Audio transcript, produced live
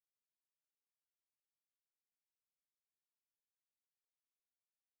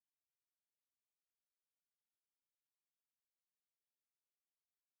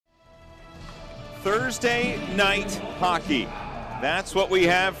Thursday night hockey. That's what we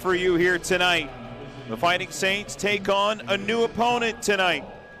have for you here tonight. The Fighting Saints take on a new opponent tonight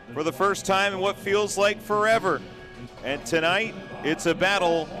for the first time in what feels like forever. And tonight, it's a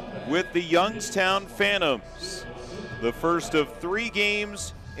battle with the Youngstown Phantoms. The first of 3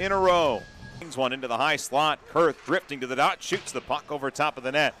 games in a row. One into the high slot. Kurth drifting to the dot, shoots the puck over top of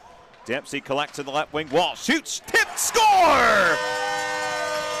the net. Dempsey collects in the left wing wall, shoots, tipped, score!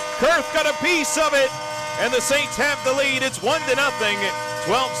 Kurth got a piece of it, and the Saints have the lead. It's 1-0,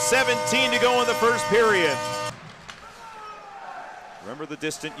 12:17 to go in the first period. Remember the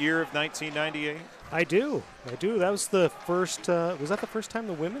distant year of 1998? I do. That was the first, was that the first time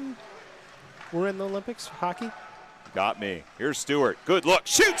the women were in the Olympics, hockey? Got me. Here's Stewart. Good look.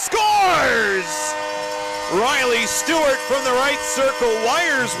 Shoot, scores! Riley Stewart from the right circle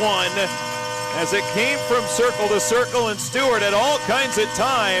wires one as it came from circle to circle, and Stewart had all kinds of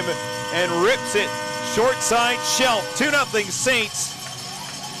time and rips it short side shelf. 2-0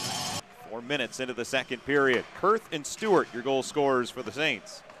 Saints. 4 minutes into the second period. Kurth and Stewart, your goal scorers for the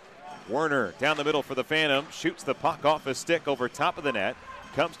Saints. Werner down the middle for the Phantom, shoots the puck off a stick over top of the net.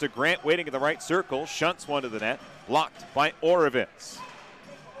 Comes to Grant waiting in the right circle, shunts one to the net, blocked by Orovitz.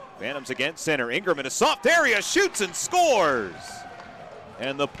 Phantoms against center, Ingram in a soft area, shoots and scores!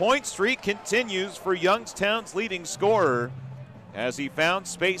 And the point streak continues for Youngstown's leading scorer as he found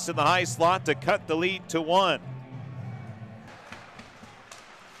space in the high slot to cut the lead to 1.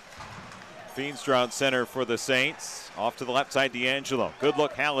 Feenstra on center for the Saints. Off to the left side, D'Angelo. Good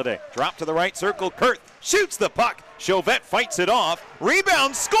look, Halliday. Drop to the right circle, Kurth shoots the puck. Chauvette fights it off.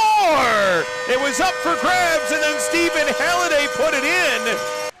 Rebound, score! It was up for grabs, and then Stephen Halliday put it in.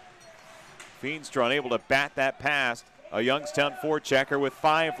 Feenstra unable to bat that past. A Youngstown forechecker with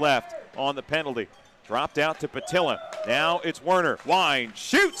 5 left on the penalty. Dropped out to Patilla. Now it's Werner. Wine,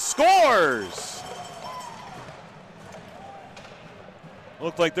 shoots, scores!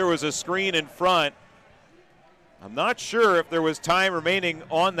 Looked like there was a screen in front. I'm not sure if there was time remaining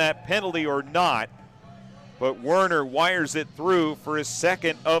on that penalty or not, but Werner wires it through for his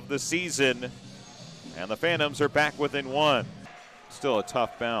 2nd of the season, and the Phantoms are back within 1. Still a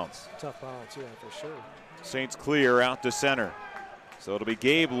tough bounce. Tough bounce, yeah, for sure. Saints clear out to center. So it'll be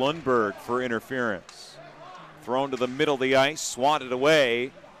Gabe Lundberg for interference. Thrown to the middle of the ice, swatted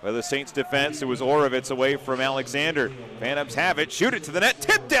away by the Saints defense. It was Orovitz away from Alexander. Phantoms have it, shoot it to the net,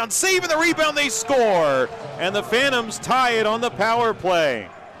 tip down, save, and the rebound, they score! And the Phantoms tie it on the power play.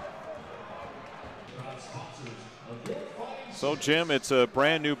 So, Jim, it's a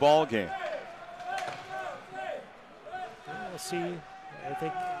brand new ball game. We'll see. I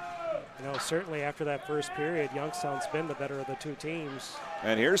think, certainly after that first period, Youngstown's been the better of the 2 teams.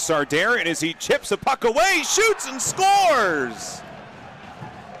 And here's Sardarian as he chips a puck away, shoots and scores!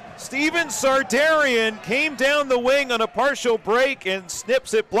 Steven Sardarian came down the wing on a partial break and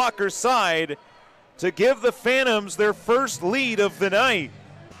snips it blocker side to give the Phantoms their first lead of the night.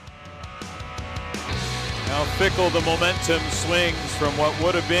 How fickle the momentum swings from what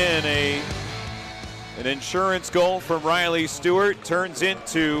would have been an insurance goal from Riley Stewart turns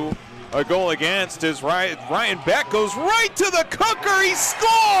into a goal against as Ryan Beck goes right to the cooker. He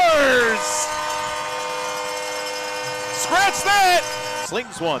scores! Scratch that!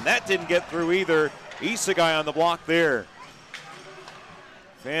 Slings one. That didn't get through either. Isagai on the block there.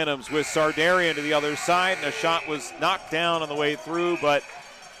 Phantoms with Sardarian to the other side, and a shot was knocked down on the way through, but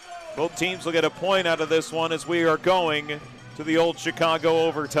both teams will get a point out of this one as we are going to the old Chicago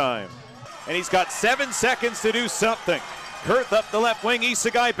overtime. And he's got 7 seconds to do something. Kurth up the left wing,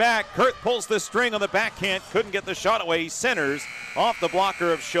 Isagai back. Kurth pulls the string on the backhand, couldn't get the shot away. He centers off the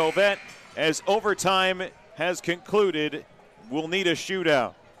blocker of Chauvette as overtime has concluded. We'll need a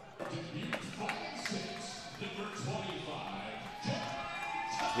shootout.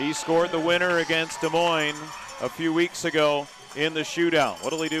 He scored the winner against Des Moines a few weeks ago in the shootout.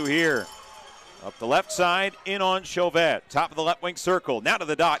 What'll he do here? Up the left side, in on Chauvette. Top of the left wing circle, now to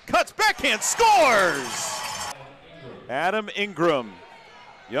the dot. Cuts, backhand, scores! Adam Ingram,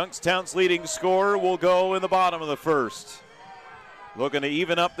 Youngstown's leading scorer, will go in the bottom of the first. Looking to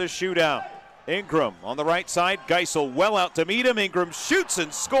even up the shootout. Ingram on the right side, Geisel well out to meet him. Ingram shoots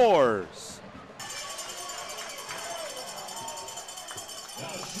and scores.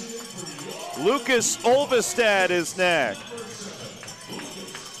 Lucas Olvestad is next.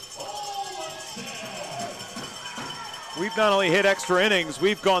 We've not only hit extra innings,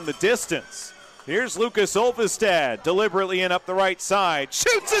 we've gone the distance. Here's Lucas Olvestad, deliberately in up the right side.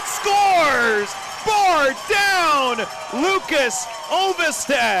 Shoots and scores! Bar down! Lucas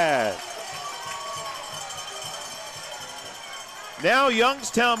Olvestad. Now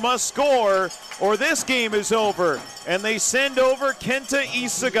Youngstown must score, or this game is over. And they send over Kenta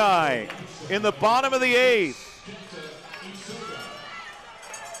Isagai in the bottom of the 8th.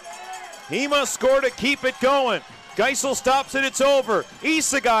 He must score to keep it going. Geisel stops it, it's over.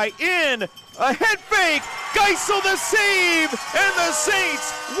 Isagai in, a head fake, Geisel the save, and the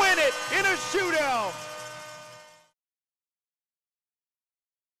Saints win it in a shootout.